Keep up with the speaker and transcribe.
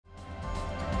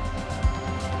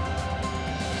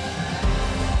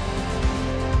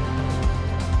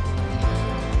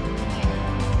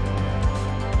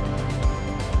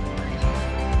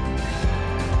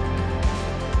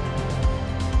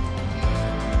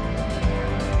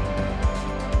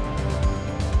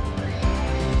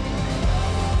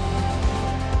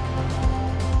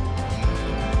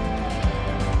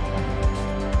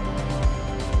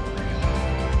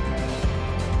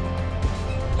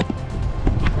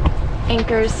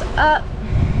Anchor's up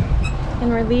and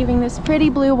we're leaving this pretty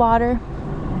blue water.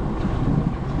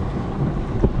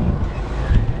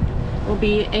 Will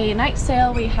be a night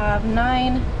sail. We have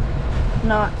 9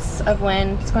 knots of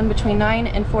wind. It's going between 9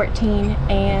 and 14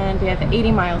 and we have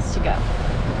 80 miles to go.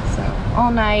 So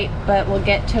all night, but we'll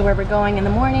get to where we're going in the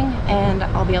morning and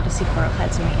I'll be able to see coral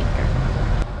heads in the anchor.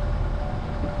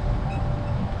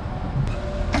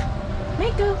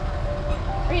 Mako,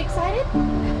 are you excited?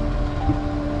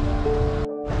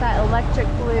 That electric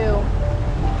blue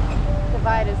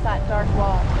divide is that dark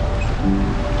wall.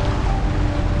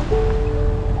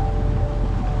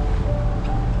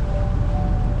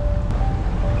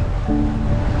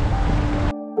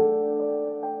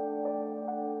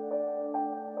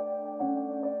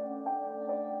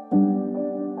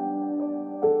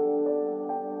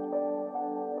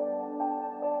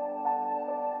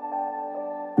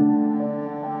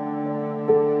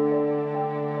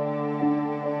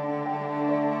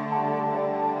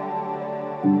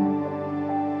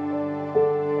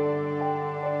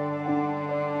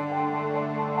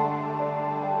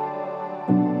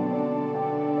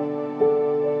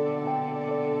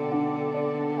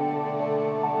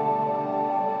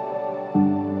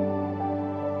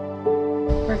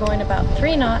 We're going about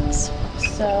 3 knots,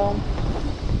 so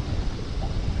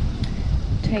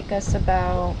take us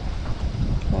about,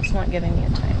 well, it's not giving me a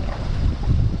time yet.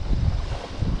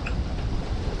 I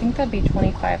think that'd be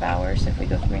 25 hours if we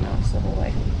go 3 knots the whole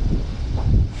way.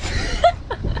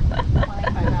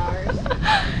 25 hours.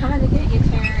 Coming to get you,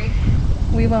 Terry.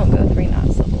 We won't go 3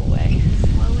 knots the whole way.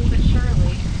 Slowly but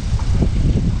surely.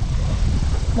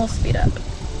 We'll speed up.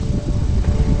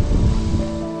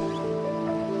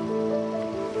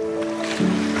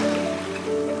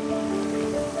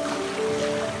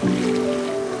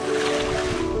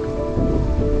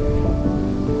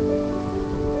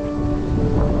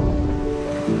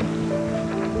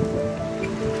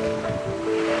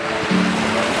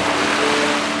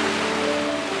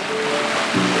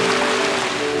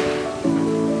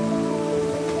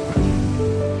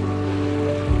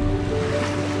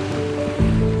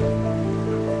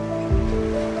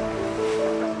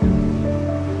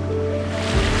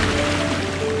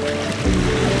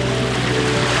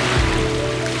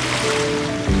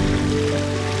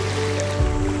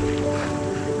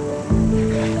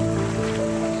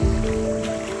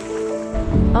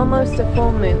 Almost a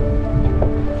full moon.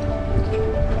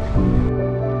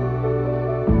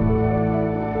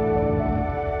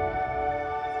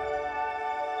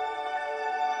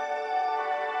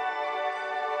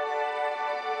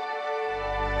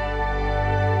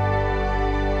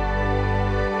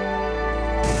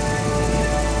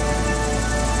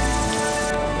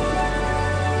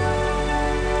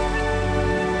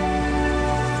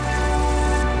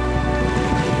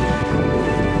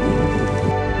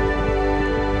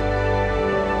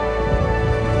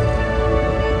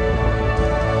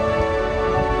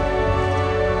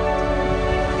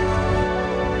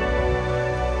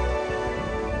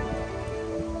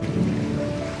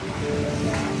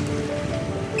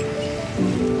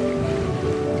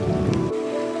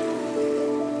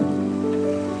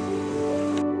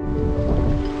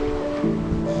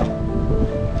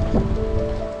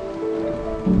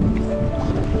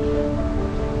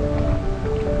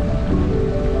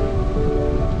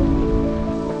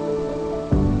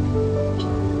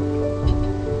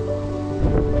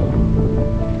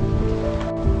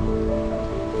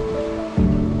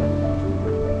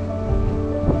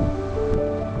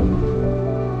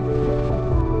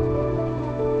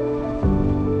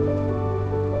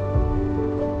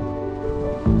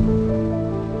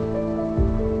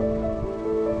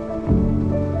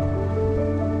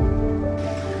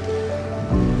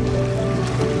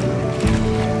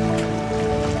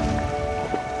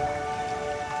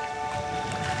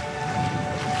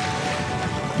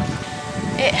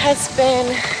 It has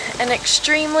been an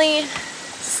extremely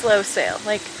slow sail.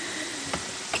 Like,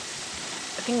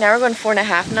 I think now we're going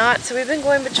 4.5 knots. So we've been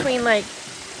going between like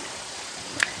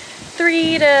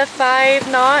 3 to 5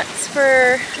 knots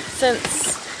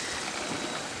since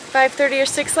 5:30 or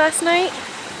 6 last night.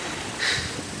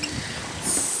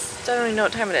 I don't even know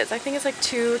what time it is. I think it's like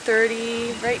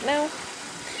 2:30 right now.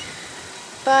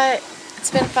 But it's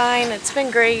been fine. It's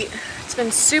been great. It's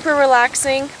been super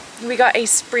relaxing. We got a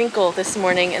sprinkle this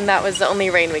morning and that was the only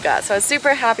rain we got. So I was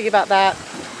super happy about that.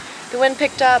 The wind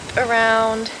picked up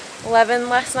around 11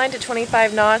 last night to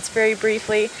 25 knots very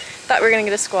briefly. Thought we were gonna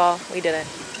get a squall. We didn't.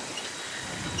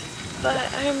 But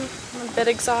I'm a bit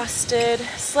exhausted.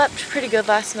 Slept pretty good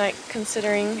last night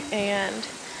considering, and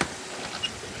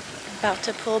about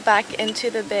to pull back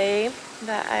into the bay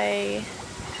that I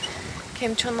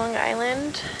came to on Long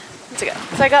Island months ago.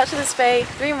 So I got to this bay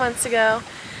 3 months ago,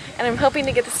 and I'm hoping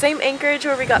to get the same anchorage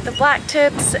where we got the black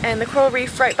tips and the coral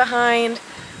reef right behind.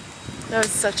 That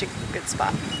was such a good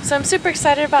spot. So I'm super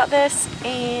excited about this,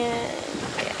 and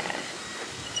yeah.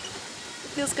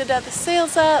 Feels good to have the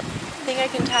sails up. I think I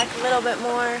can tack a little bit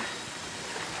more.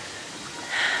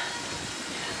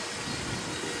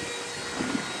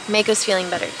 Mako's feeling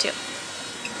better too.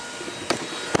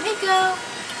 Mako!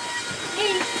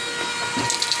 Hey!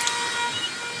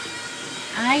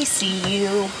 I see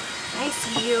you. I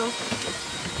see you.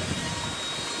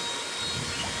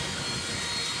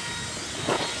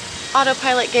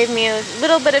 Autopilot gave me a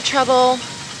little bit of trouble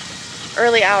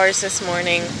early hours this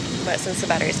morning, but since the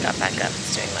batteries got back up,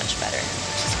 it's doing much better,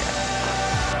 which is good.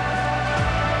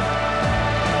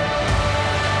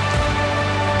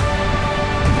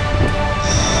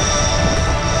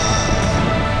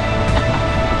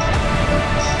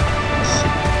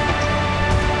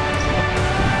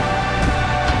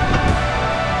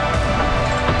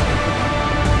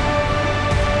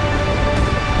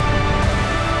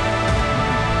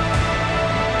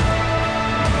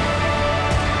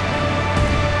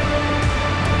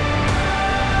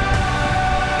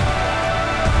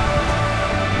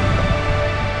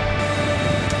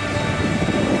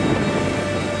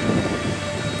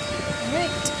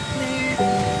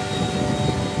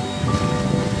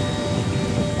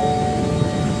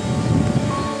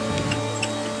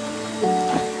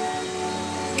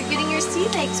 Sea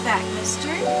legs back, mister.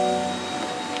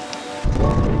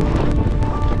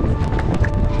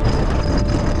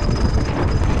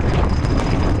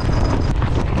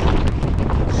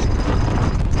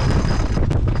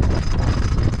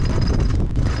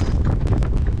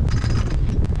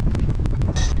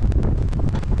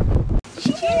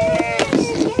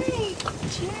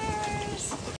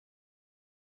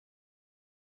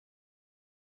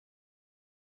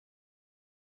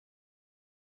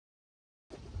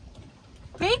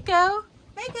 Mako!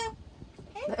 Mako!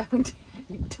 Hey.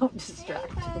 Don't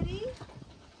distract. Hey, buddy.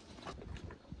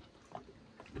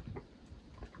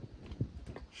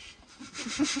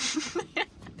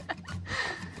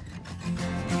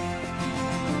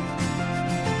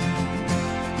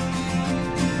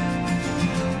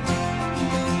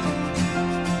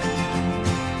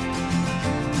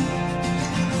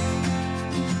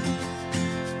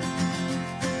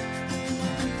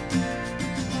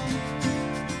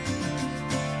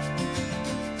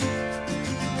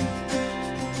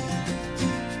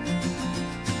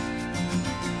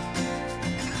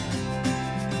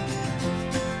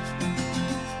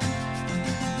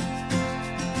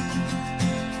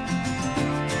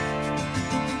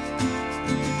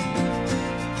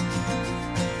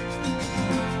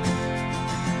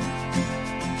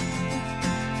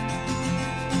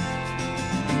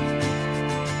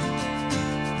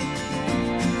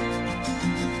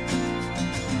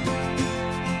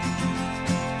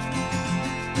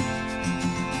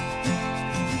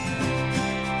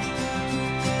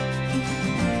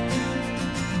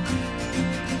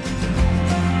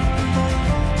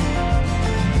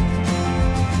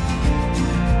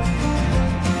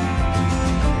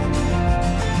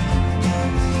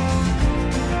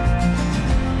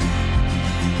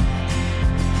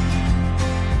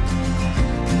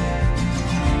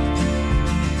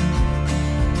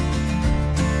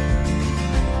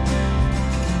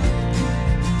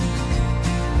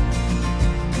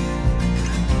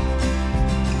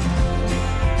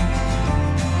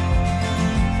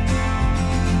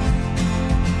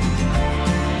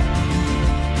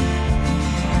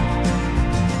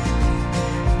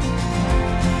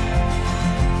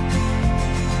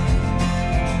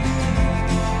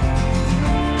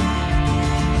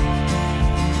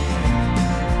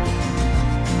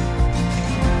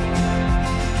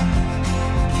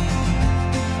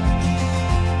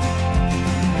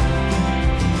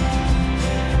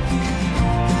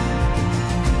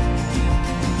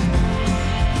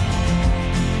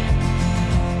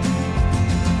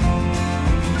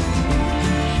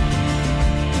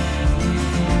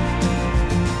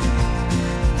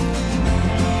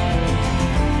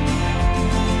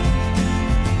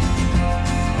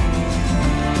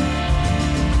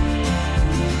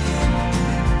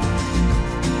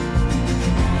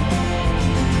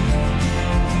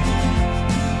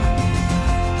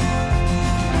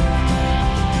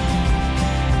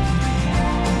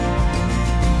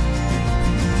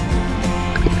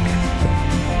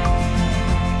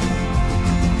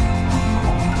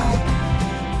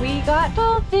 got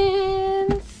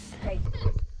dolphins.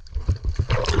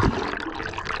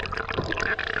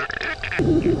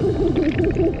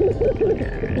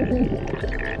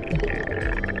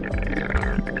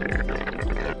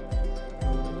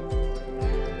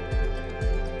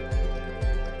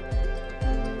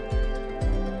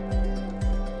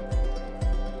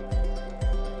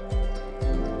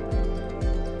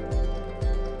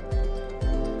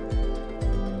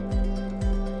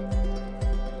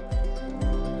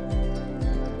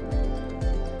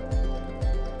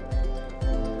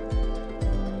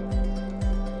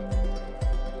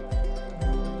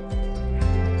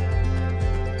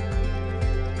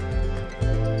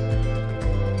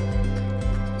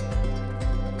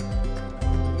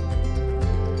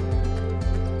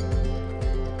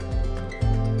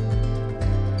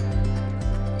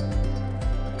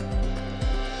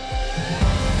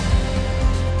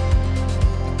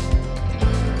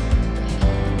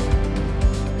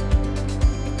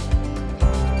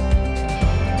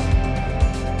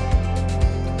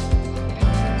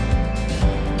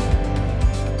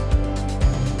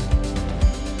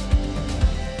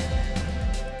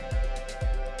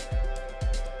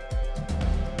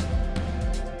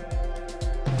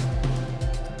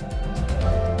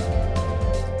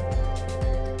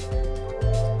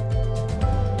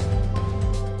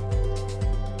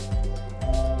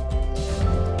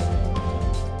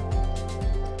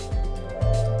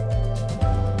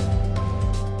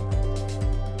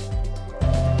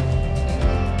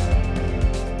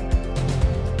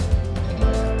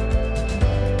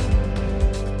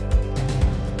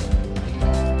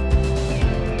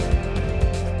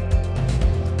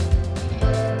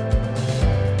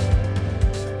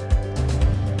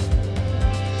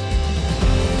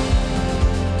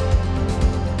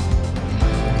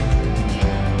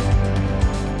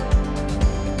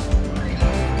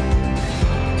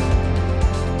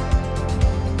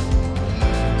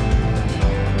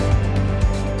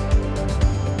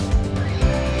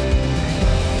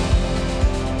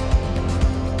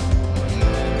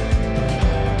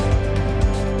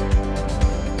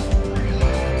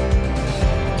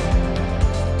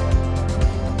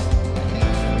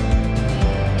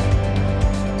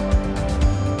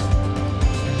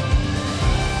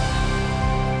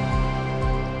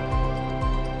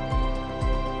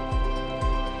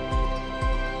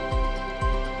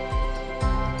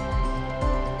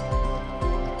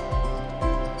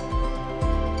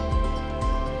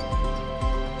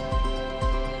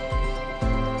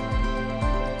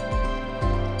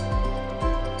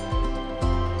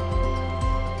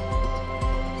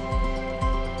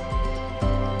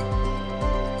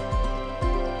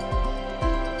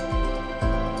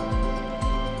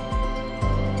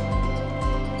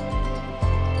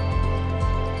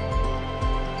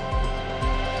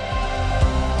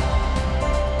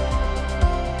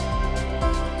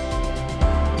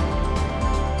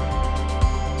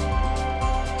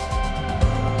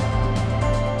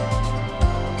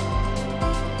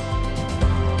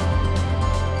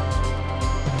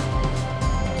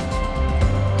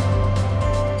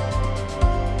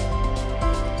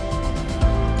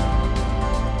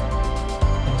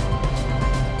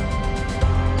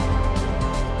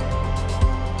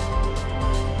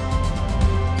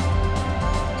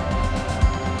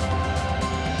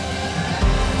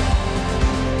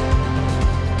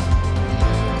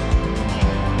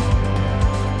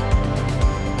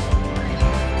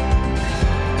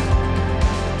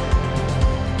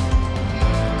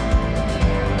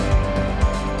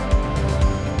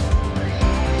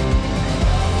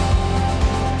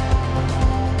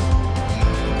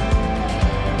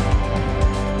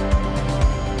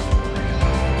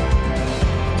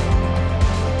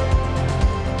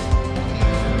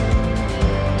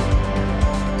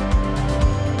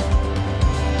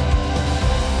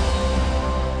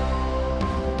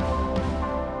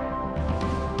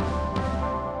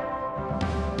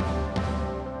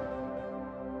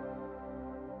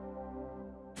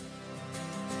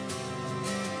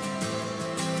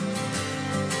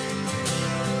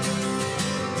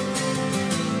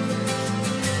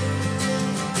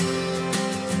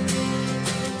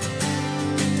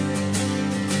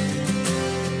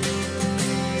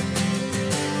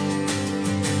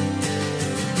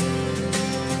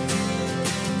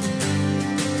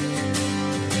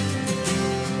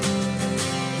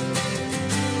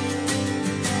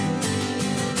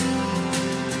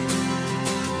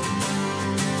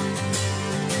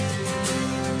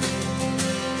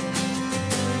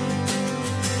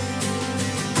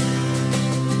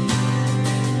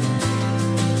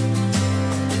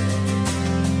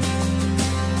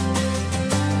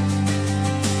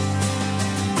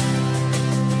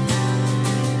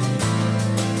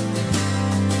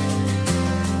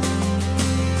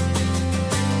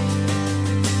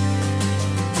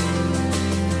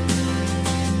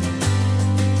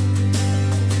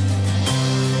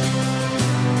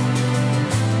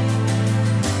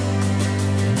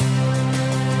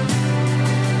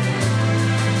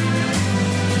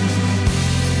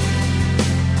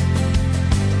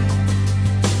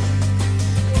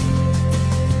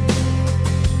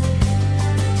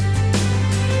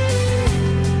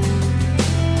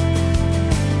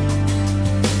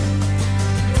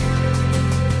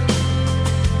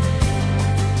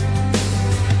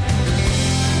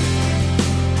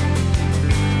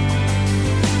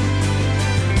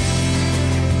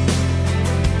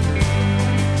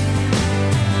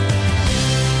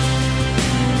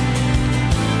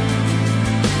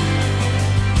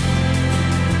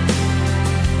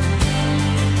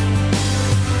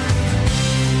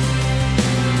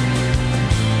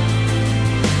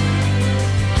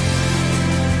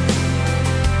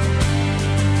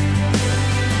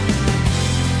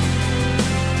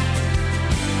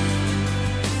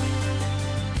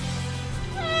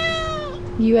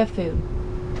 You have food.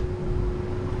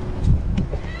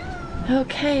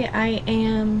 Okay, I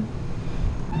am...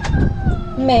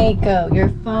 Mako, you're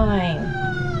fine.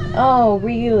 Oh,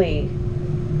 really?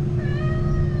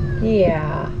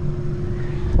 Yeah.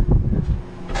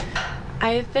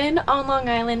 I've been on Long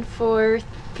Island for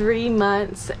 3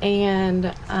 months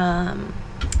and I'm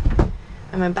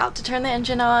about to turn the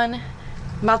engine on.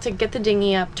 I'm about to get the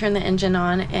dinghy up, turn the engine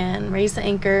on, and raise the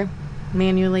anchor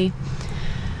manually.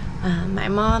 My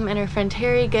mom and her friend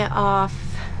Terry get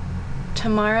off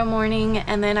tomorrow morning,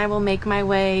 and then I will make my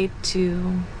way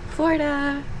to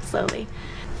Florida slowly.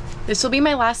 This will be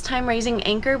my last time raising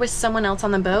anchor with someone else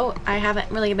on the boat. I haven't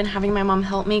really been having my mom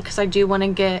help me because I do want to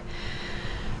get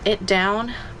it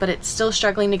down, but it's still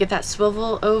struggling to get that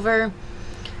swivel over.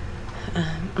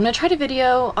 I'm gonna try to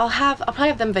video. I'll probably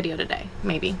have them video today,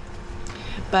 maybe.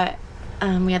 But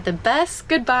we had the best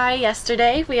goodbye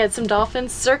yesterday. We had some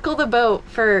dolphins circle the boat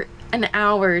for an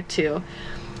hour or two.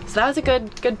 So that was a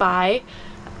good goodbye.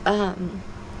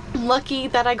 Lucky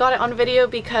that I got it on video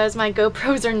because my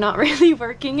GoPros are not really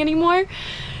working anymore.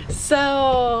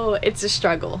 So it's a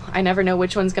struggle. I never know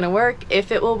which one's gonna work,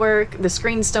 if it will work. The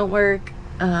screens don't work.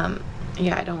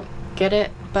 Yeah, I don't get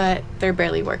it, but they're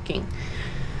barely working.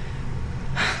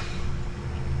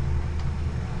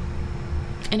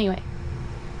 Anyway,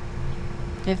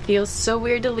 it feels so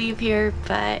weird to leave here,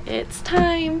 but it's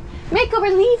time. Mako,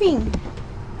 we're leaving.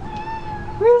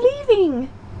 We're leaving.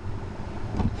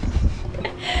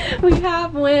 We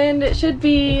have wind. It should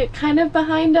be kind of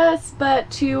behind us, but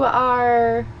to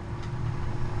our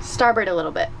starboard a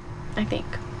little bit, I think.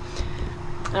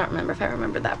 I don't remember if I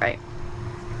remembered that right.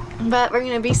 But we're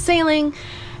going to be sailing,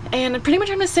 and pretty much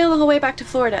I'm going to sail the whole way back to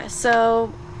Florida.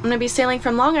 So I'm going to be sailing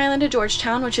from Long Island to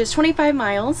Georgetown, which is 25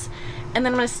 miles, and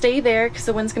then I'm going to stay there because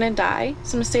the wind's going to die.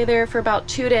 So I'm going to stay there for about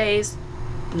 2 days,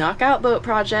 knock out boat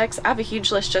projects. I have a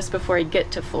huge list just before I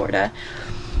get to Florida.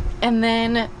 And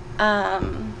then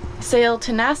sail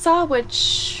to Nassau,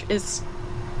 which is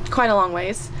quite a long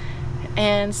ways,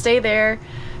 and stay there.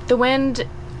 The wind,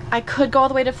 I could go all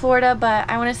the way to Florida, but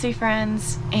I want to see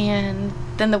friends, and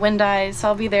then the wind dies, so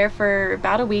I'll be there for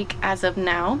about a week as of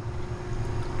now.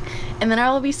 And then I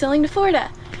will be sailing to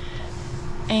Florida.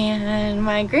 And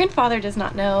my grandfather does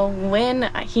not know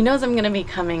when. He knows I'm going to be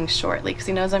coming shortly because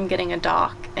he knows I'm getting a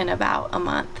dock in about a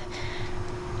month.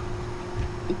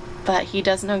 But he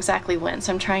doesn't know exactly when,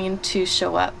 so I'm trying to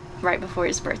show up right before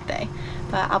his birthday.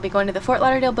 But I'll be going to the Fort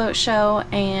Lauderdale Boat Show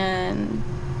and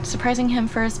surprising him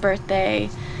for his birthday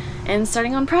and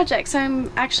starting on projects. I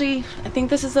think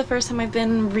this is the first time I've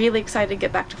been really excited to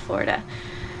get back to Florida.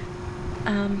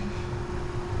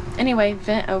 Anyway,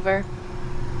 vent over.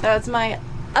 That was my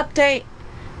update,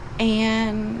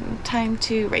 and time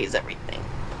to raise everything.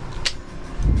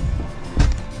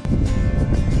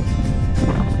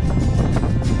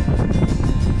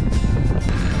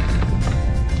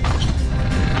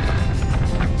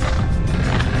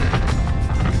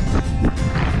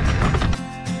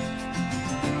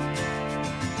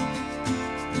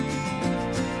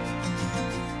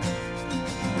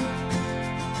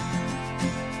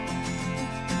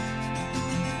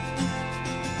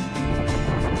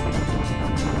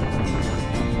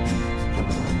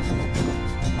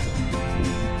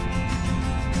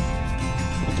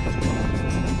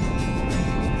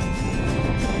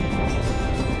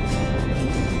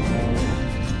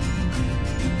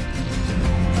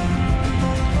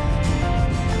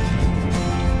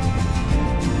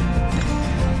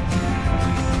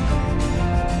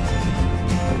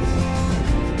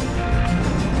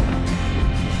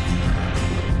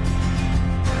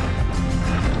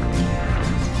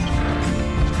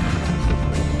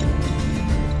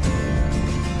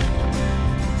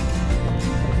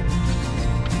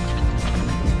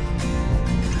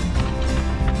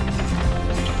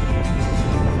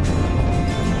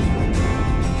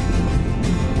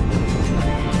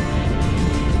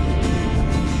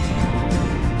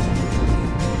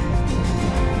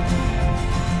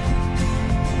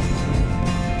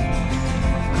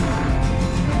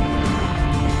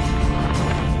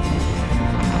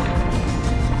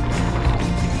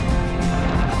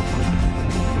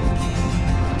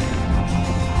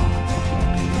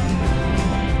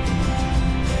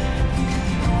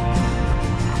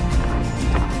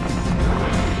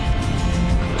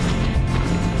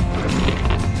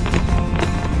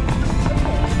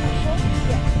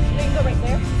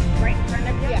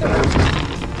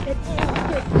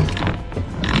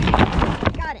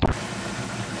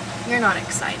 Not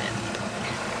excited.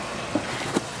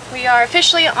 We are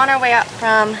officially on our way out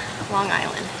from Long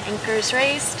Island. Anchor's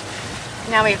raised.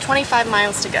 Now we have 25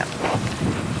 miles to go.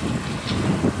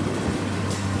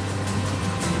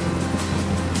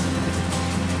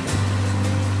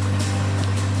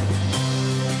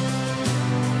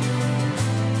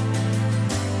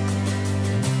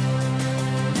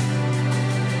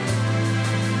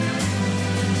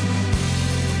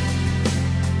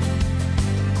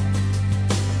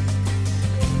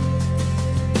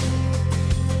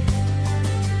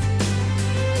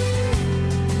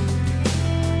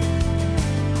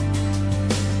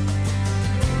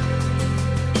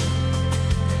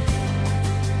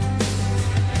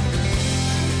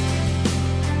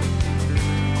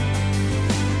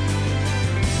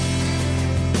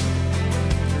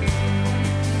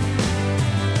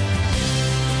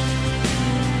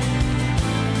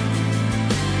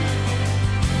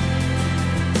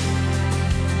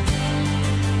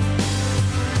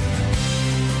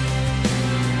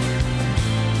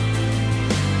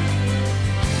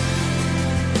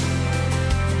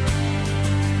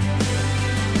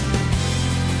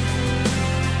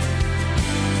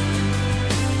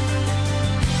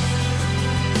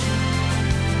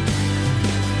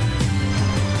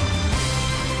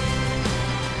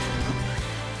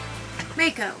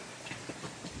 go.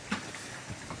 I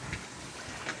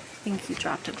think he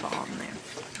dropped a ball in there.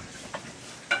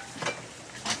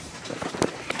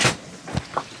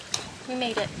 We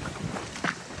made it.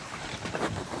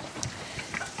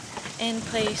 In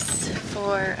place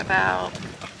for about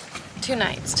 2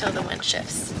 nights till the wind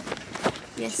shifts.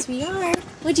 Yes, we are.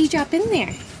 What'd you drop in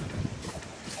there?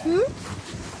 Look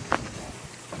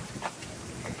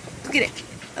at it.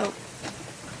 Oh.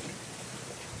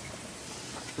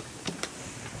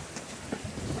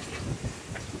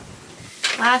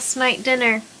 Last night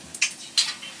dinner.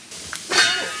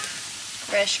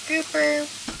 Fresh grouper.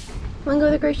 Wanna go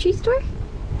to the grocery store?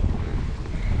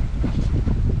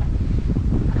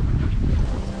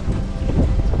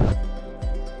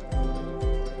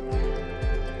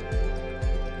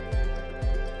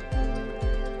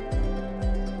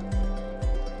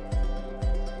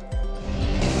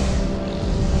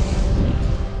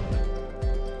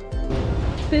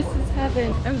 This is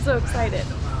heaven. I'm so excited.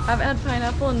 I've had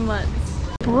pineapple in months.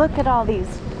 Look at all these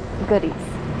goodies.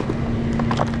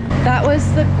 That was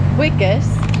the quickest,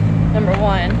 number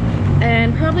 1,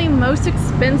 and probably most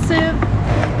expensive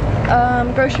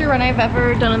grocery run I've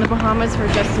ever done in the Bahamas for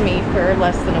just me for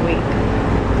less than a week.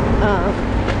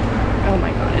 Oh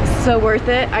my god, it's so worth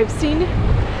it. I've seen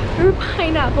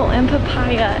pineapple and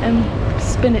papaya and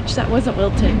spinach that wasn't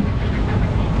wilted.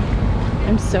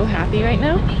 I'm so happy right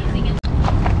now.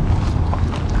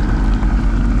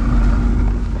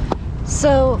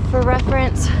 So for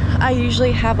reference, I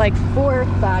usually have like 4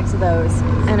 bags of those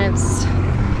and it's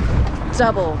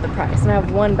double the price, and I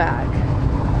have 1 bag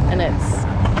and it's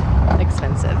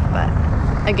expensive, but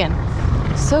again,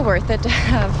 so worth it to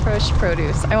have fresh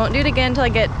produce. I won't do it again until I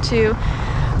get to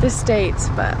the States,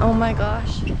 but oh my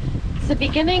gosh. It's the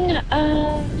beginning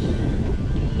of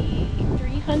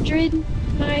 300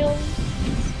 miles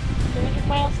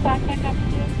backpack after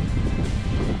you.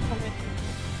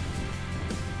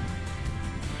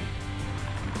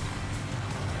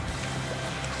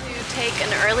 Take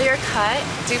an earlier cut,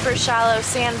 super shallow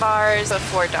sandbars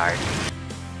before dark.